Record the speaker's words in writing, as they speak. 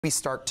We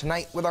start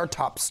tonight with our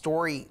top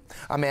story.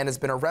 A man has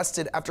been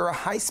arrested after a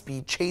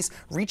high-speed chase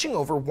reaching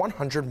over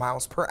 100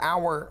 miles per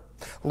hour.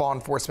 Law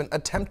enforcement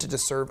attempted to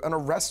serve an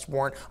arrest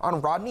warrant on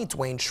Rodney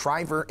Dwayne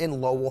Shriver in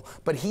Lowell,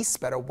 but he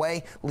sped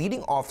away,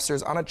 leading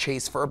officers on a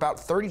chase for about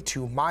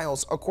 32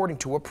 miles, according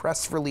to a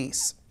press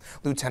release.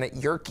 Lieutenant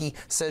Yerke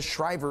says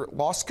Shriver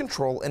lost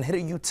control and hit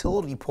a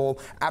utility pole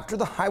after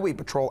the Highway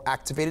Patrol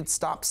activated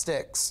stop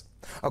sticks.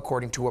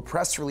 According to a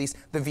press release,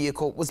 the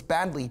vehicle was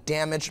badly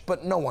damaged,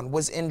 but no one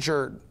was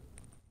injured.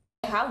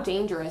 How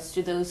dangerous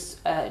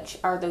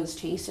are those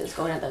chases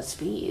going at those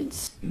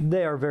speeds?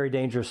 They are very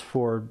dangerous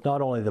for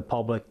not only the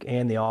public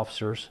and the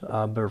officers,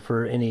 but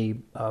for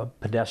any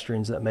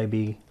pedestrians that may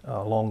be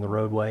along the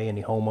roadway,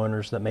 any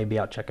homeowners that may be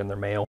out checking their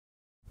mail.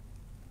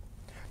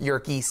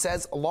 Yerke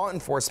says law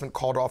enforcement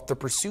called off the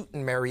pursuit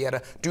in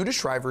Marietta due to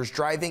Shriver's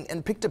driving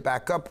and picked it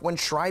back up when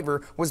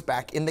Shriver was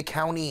back in the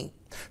county.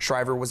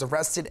 Shriver was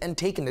arrested and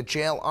taken to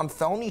jail on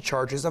felony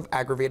charges of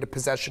aggravated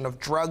possession of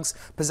drugs,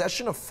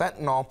 possession of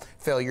fentanyl,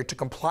 failure to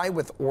comply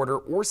with order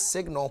or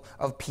signal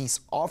of peace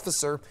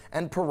officer,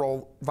 and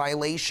parole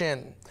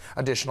violation.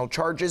 Additional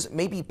charges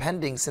may be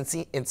pending since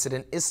the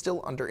incident is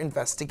still under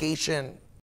investigation.